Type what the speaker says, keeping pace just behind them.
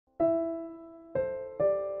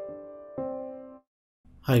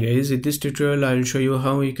Hi guys, in this tutorial I will show you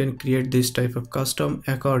how we can create this type of custom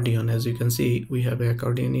accordion. As you can see, we have an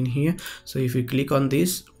accordion in here. So if we click on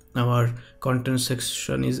this, our content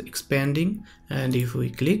section is expanding, and if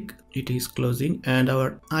we click, it is closing, and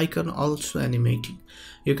our icon also animating.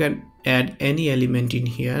 You can add any element in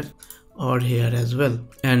here or here as well.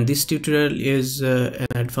 And this tutorial is an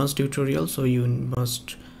advanced tutorial, so you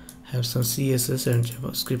must have some CSS and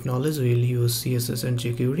JavaScript knowledge. We'll use CSS and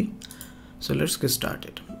jQuery. So let's get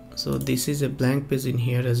started. So this is a blank page in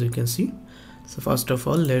here, as you can see. So first of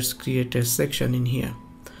all, let's create a section in here,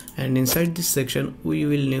 and inside this section we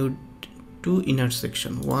will need two inner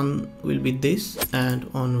section. One will be this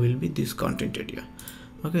and one will be this content area.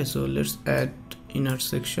 Okay, so let's add inner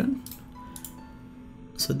section.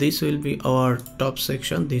 So this will be our top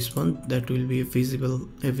section, this one that will be visible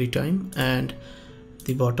every time, and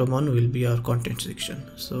the bottom one will be our content section.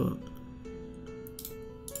 So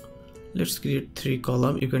let's create 3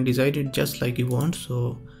 columns. You can decide it just like you want,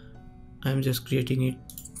 so I'm just creating it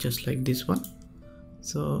just like this one.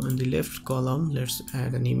 So in the left column, let's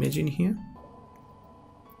add an image in here.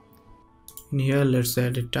 In here, let's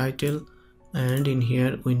add a title, and in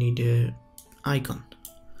here we need a icon,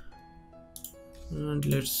 and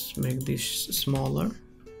let's make this smaller.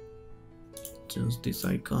 Change this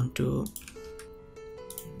icon to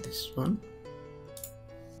this one,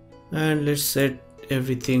 and let's set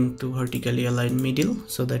everything to vertically align middle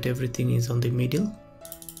so that everything is on the middle,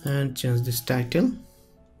 and change this title.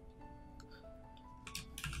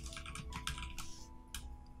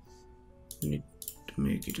 Need to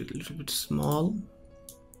make it a little bit small.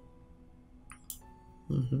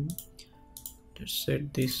 Let's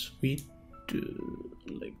set this width to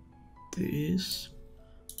like this,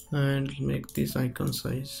 and make this icon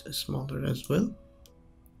size smaller as well.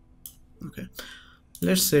 Okay,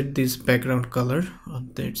 let's set this background color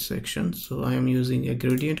of that section. So I am using a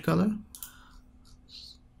gradient color.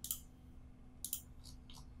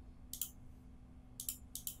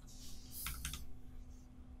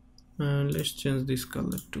 And let's change this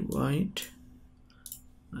color to white,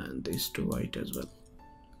 and this to white as well.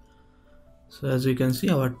 So as you can see,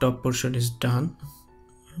 our top portion is done.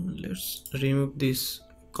 Let's remove this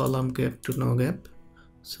column gap to no gap,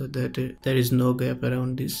 so that there is no gap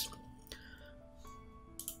around this.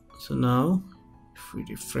 So now if we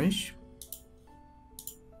refresh,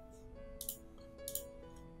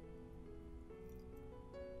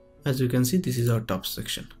 as you can see, this is our top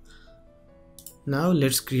section. Now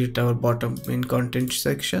let's create our bottom main content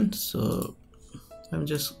section. So I'm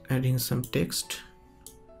just adding some text,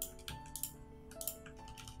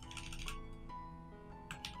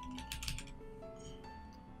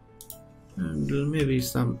 and maybe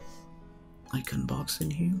some icon box in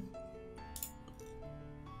here.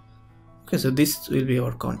 Okay, so this will be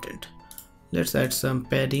our content. Let's add some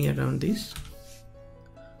padding around this,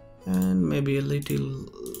 and maybe a little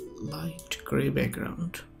light gray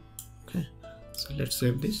background. Okay, so let's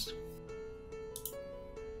save this.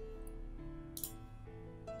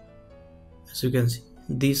 As you can see,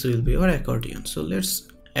 this will be our accordion. So let's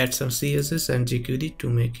add some CSS and jQuery to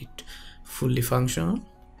make it fully functional.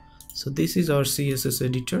 So this is our CSS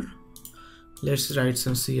editor. Let's write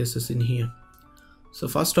some CSS in here. So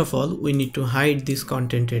first of all, we need to hide this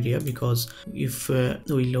content area, because if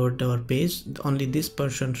we load our page, only this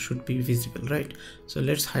portion should be visible, right? So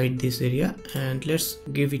let's hide this area, and let's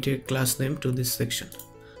give it a class name to this section.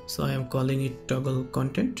 So I am calling it toggle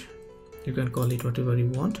content. You can call it whatever you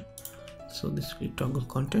want. So this will be toggle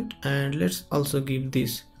content, and let's also give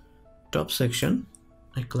this top section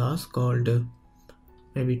a class called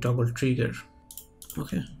maybe toggle trigger.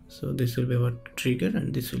 Okay, so this will be our trigger,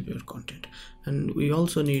 and this will be our content. And we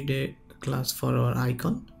also need a class for our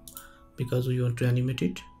icon, because we want to animate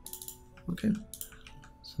it. Okay,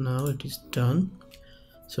 so now it is done.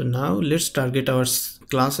 So now let's target our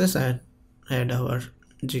classes and add our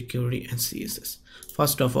jQuery and CSS.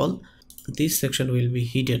 First of all, this section will be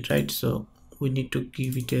hidden, right? So we need to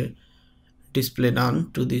give it a display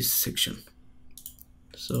none to this section.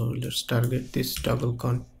 So let's target this toggle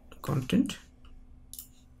content,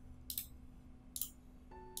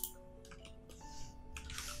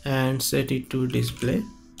 and set it to display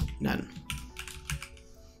none.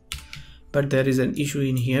 But there is an issue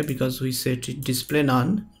in here, because we set it display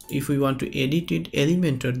none. If we want to edit it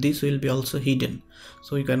elementor, this will be also hidden,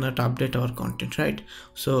 so we cannot update our content, right?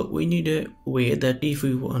 So we need a way that if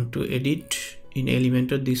we want to edit in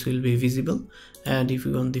elementor, this will be visible, and if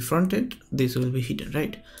we want the front end, this will be hidden,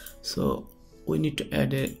 right? So we need to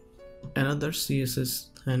add another CSS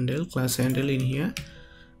handle, class handle in here,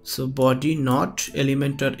 So body not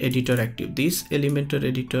elementor editor active. This elementor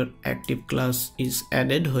editor active class is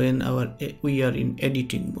added when we are in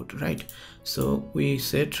editing mode, right? So we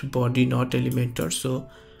set body not elementor. So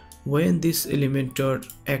when this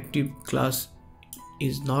elementor active class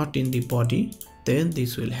is not in the body, then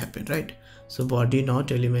this will happen, right? So body not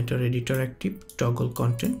elementor editor active, toggle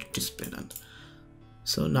content display none.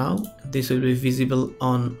 So now this will be visible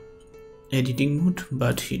on editing mode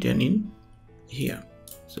but hidden in here.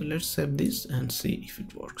 So let's save this and see if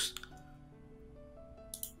it works.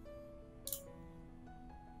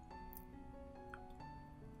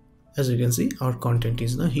 As you can see, our content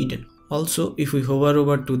is now hidden. Also, if we hover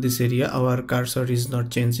over to this area, our cursor is not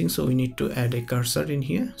changing, so we need to add a cursor in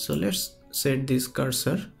here. So let's set this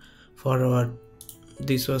cursor for our,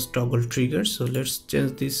 this was toggle trigger, so let's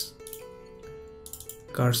change this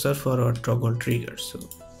cursor for our toggle trigger. So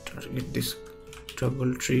target this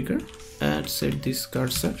toggle trigger and set this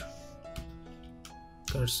cursor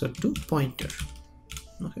to pointer.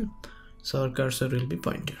 Okay, so our cursor will be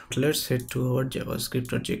pointer. Let's head to our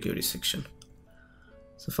JavaScript or jQuery section.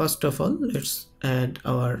 So first of all, let's add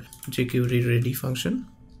our jQuery ready function.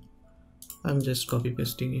 I'm just copy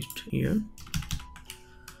pasting it here.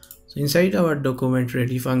 So inside our document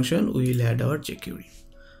ready function, we will add our jQuery.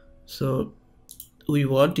 So we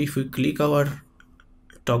want, if we click our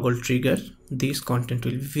toggle trigger, this content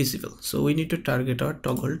will be visible. So we need to target our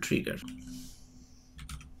toggle trigger.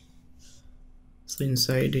 So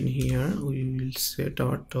inside in here, we will set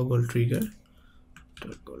our toggle trigger.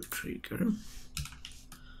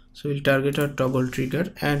 So we'll target our toggle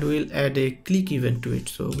trigger and we'll add a click event to it.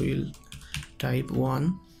 So we'll type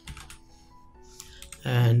 1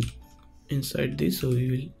 and inside this, so we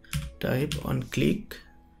will type on click.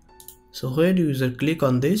 So when user click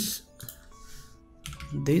on this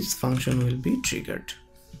function will be triggered.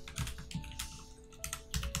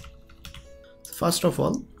 First of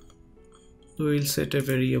all, we will set a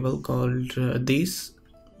variable called this,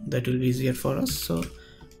 that will be easier for us. So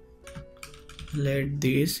let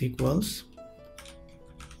this equals,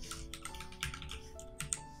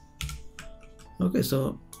 okay,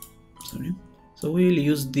 so we will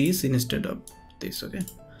use this instead of this. Okay,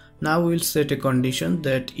 now we will set a condition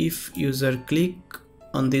that if user click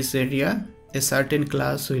on this area, a certain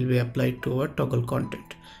class will be applied to our toggle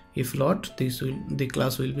content. If not, the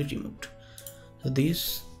class will be removed. So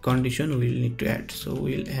this condition we will need to add. So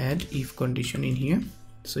we'll add if condition in here.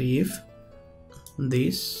 So if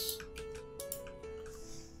this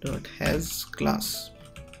dot has class,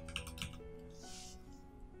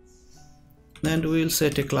 and we will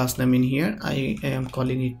set a class name in here. I am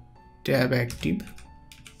calling it tab active.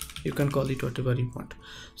 You can call it whatever you want.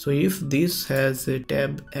 So if this has a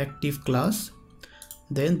tab active class,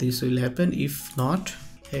 then this will happen. If not,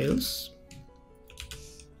 else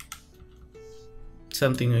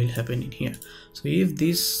something will happen in here. So if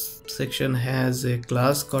this section has a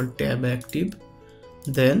class called tab active,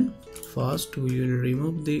 then first we will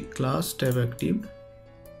remove the class tab active,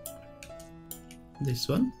 this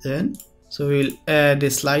one. Then so we'll add a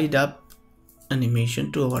slide up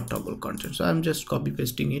animation to our toggle content. So I'm just copy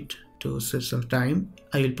pasting it to save some time.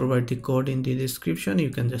 I will provide the code in the description. You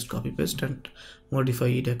can just copy paste and modify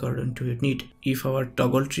it according to your need. If our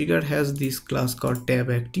toggle trigger has this class called tab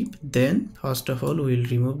active, then first of all we'll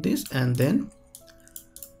remove this, and then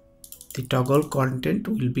the toggle content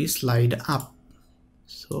will be slide up.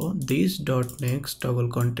 So this dot next toggle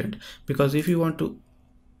content, because if you want to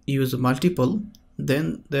use multiple,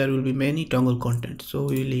 then there will be many toggle content. So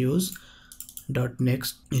we will use dot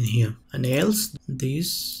next in here, and else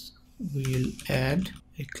this will add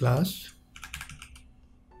a class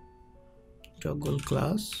toggle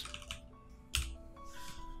class.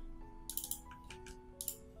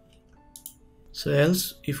 So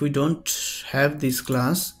else if we don't have this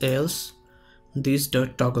class, else this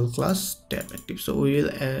dot toggle class tab active. So we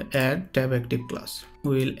will add tab active class.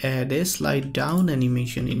 We will add a slide down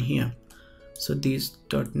animation in here. So this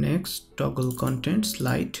dot next toggle content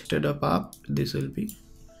slide instead of up, this will be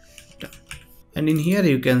down. And in here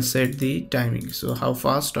you can set the timing, so how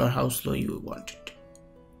fast or how slow you want it.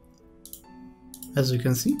 As you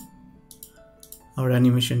can see, our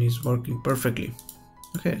animation is working perfectly.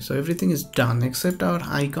 Okay, so everything is done except our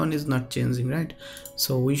icon is not changing, right?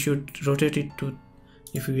 So we should rotate it to,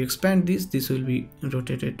 if you expand this will be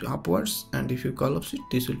rotated upwards, and if you collapse it,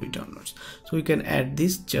 this will be downwards. So we can add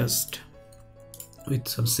this just with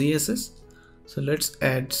some CSS. So let's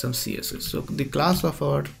add some CSS. So the class of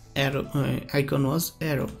our arrow icon was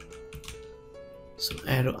arrow. So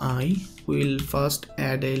arrow I will first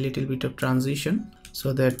add a little bit of transition,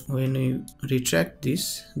 so that when you retract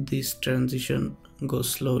this transition go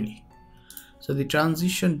slowly. So the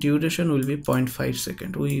transition duration will be 0.5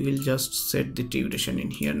 second. We will just set the duration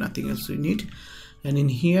in here, nothing else we need. And in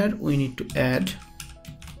here we need to add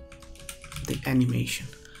the animation.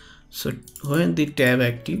 So when the tab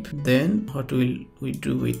active, then what will we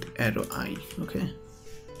do with arrow I? Okay,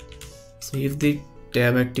 so if the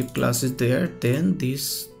tab active class is there, then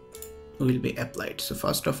this will be applied. So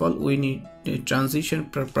first of all, we need a transition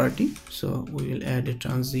property. So we will add a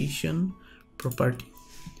transition property,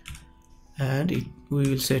 and we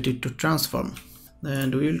will set it to transform,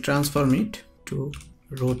 and we will transform it to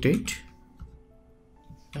rotate,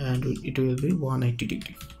 and it will be 180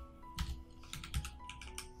 degree.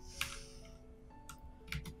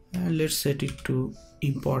 And let's set it to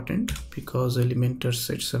important, because Elementor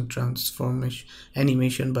sets some transformation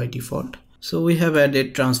animation by default. So we have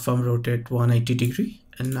added transform rotate 180 degree,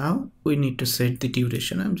 and now we need to set the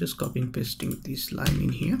duration. I'm just copying pasting this line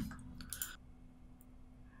in here.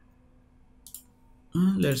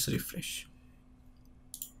 Let's refresh.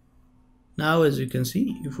 Now as you can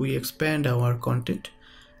see, if we expand our content,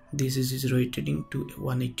 this is rotating to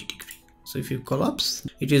 180 degree. So if you collapse,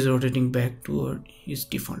 it is rotating back toward its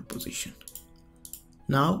default position.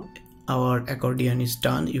 Now our accordion is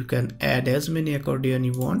done. You can add as many accordion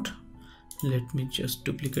you want. Let me just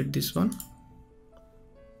duplicate this one.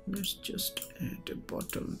 Let's just add a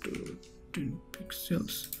bottom to 10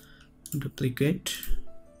 pixels. Duplicate,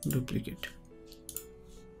 duplicate.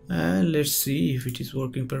 And let's see if it is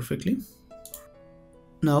working perfectly.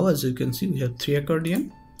 Now as you can see, we have 3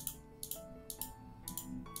 accordion.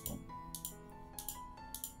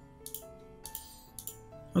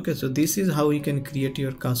 Okay, so this is how you can create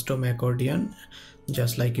your custom accordion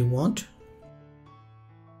just like you want.